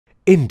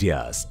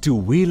India's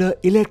two-wheeler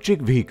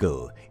electric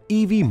vehicle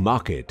 (EV)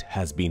 market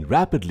has been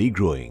rapidly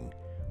growing,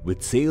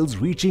 with sales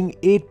reaching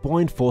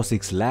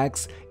 8.46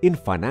 lakhs in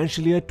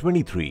financial year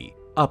 23,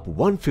 up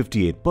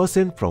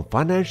 158% from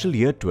financial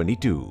year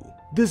 22.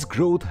 This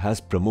growth has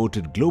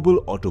promoted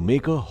global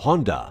automaker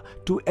Honda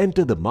to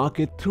enter the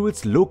market through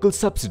its local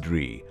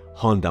subsidiary,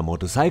 Honda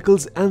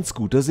Motorcycles and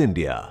Scooters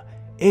India,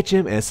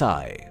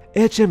 HMSI.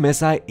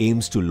 HMSI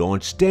aims to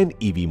launch 10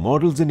 EV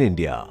models in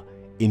India,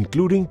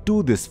 including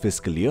 2 this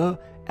fiscal year,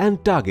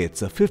 and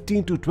targets a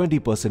 15 to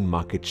 20%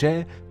 market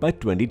share by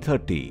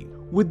 2030.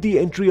 With the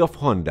entry of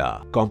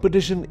Honda,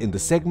 competition in the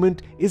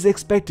segment is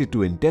expected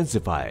to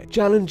intensify,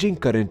 challenging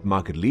current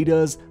market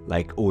leaders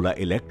like Ola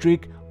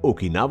Electric,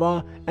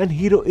 Okinawa, and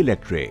Ola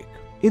Electric.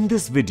 In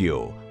this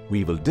video,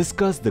 we will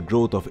discuss the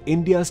growth of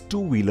India's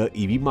two-wheeler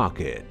EV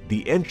market,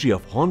 the entry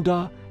of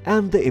Honda,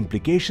 and the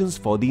implications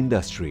for the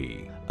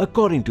industry.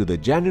 According to the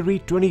January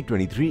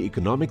 2023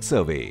 economic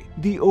survey,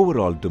 the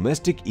overall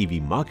domestic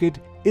EV market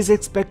is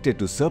expected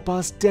to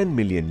surpass 10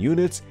 million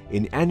units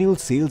in annual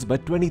sales by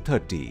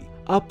 2030,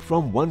 up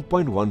from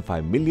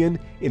 1.15 million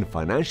in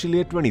financial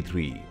year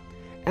 23,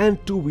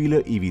 and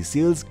two-wheeler EV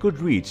sales could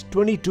reach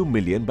 22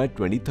 million by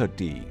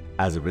 2030.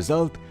 As a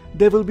result,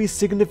 there will be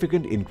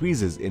significant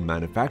increases in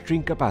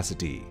manufacturing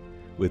capacity,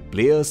 with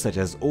players such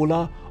as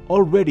Ola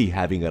already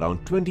having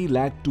around 20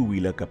 lakh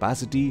two-wheeler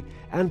capacity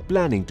and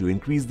planning to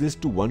increase this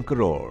to 1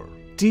 crore.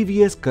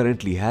 TVS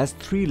currently has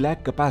 3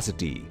 lakh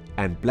capacity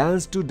and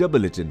plans to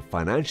double it in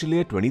financial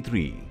year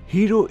 23.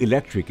 Ola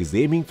Electric is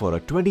aiming for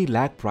a 20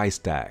 lakh price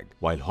tag,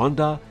 while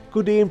Honda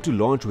could aim to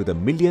launch with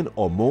 1 million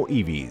or more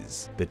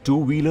EVs. The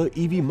two-wheeler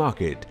EV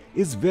market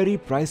is very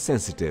price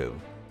sensitive,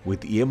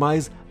 with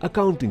EMIs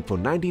accounting for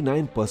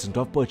 99%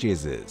 of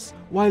purchases.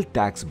 While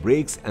tax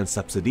breaks and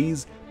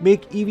subsidies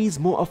make EVs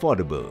more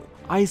affordable,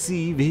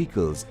 ICE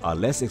vehicles are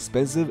less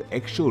expensive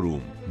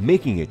ex-showroom,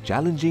 making it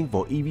challenging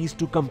for EVs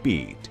to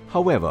compete.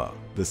 However,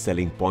 the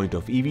selling point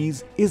of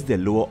EVs is their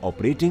lower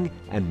operating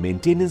and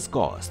maintenance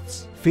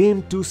costs.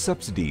 FAME 2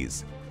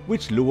 subsidies,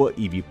 which lower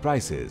EV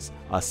prices,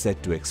 are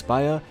set to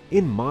expire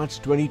in March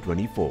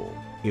 2024.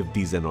 If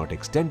these are not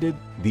extended,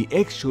 the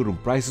ex-showroom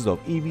prices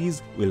of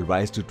EVs will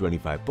rise to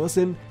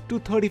 25% to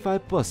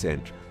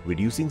 35%,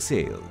 reducing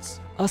sales.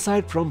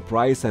 Aside from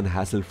price and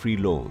hassle-free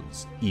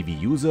loans, EV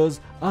users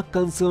are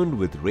concerned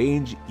with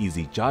range,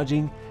 easy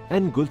charging,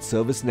 and good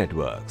service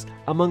networks,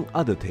 among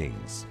other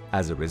things.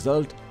 As a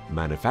result,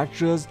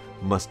 manufacturers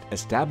must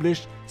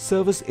establish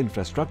service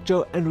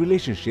infrastructure and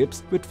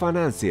relationships with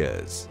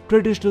financiers.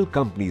 Traditional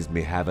companies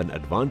may have an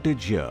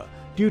advantage here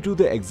due to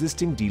the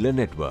existing dealer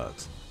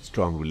networks,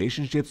 strong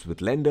relationships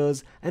with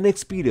lenders, and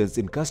experience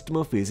in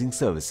customer-facing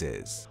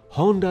services.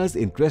 Honda is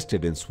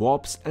interested in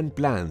swaps and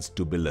plans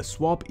to build a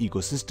swap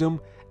ecosystem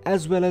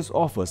as well as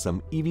offer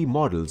some EV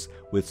models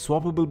with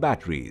swappable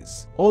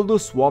batteries. Although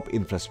swap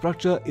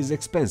infrastructure is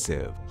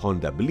expensive,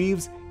 Honda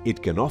believes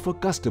it can offer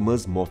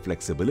customers more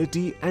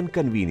flexibility and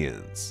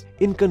convenience.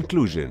 In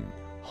conclusion,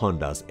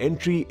 Honda's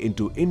entry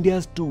into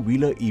India's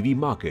two-wheeler EV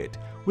market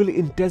will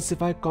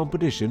intensify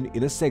competition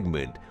in a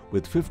segment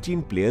with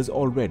 15 players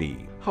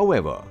already.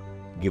 However,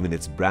 given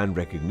its brand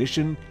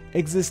recognition,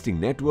 existing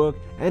network,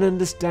 and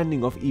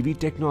understanding of EV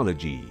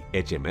technology,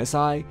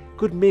 HMSI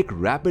could make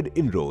rapid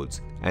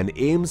inroads and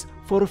aims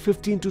for a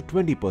 15 to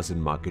 20%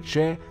 market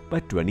share by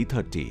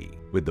 2030.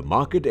 With the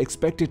market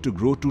expected to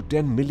grow to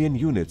 10 million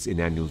units in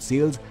annual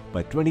sales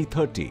by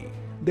 2030,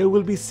 there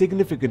will be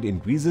significant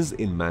increases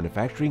in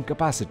manufacturing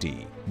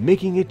capacity,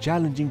 making it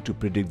challenging to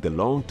predict the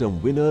long-term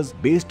winners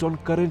based on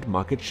current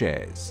market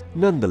shares.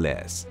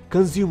 Nonetheless,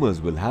 consumers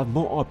will have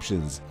more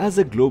options as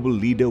a global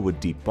leader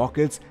with deep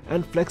pockets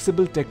and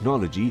flexible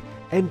technology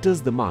enters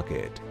the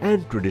market,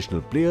 and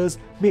traditional players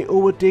may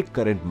overtake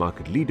current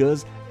market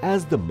leaders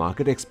as the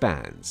market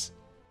expands.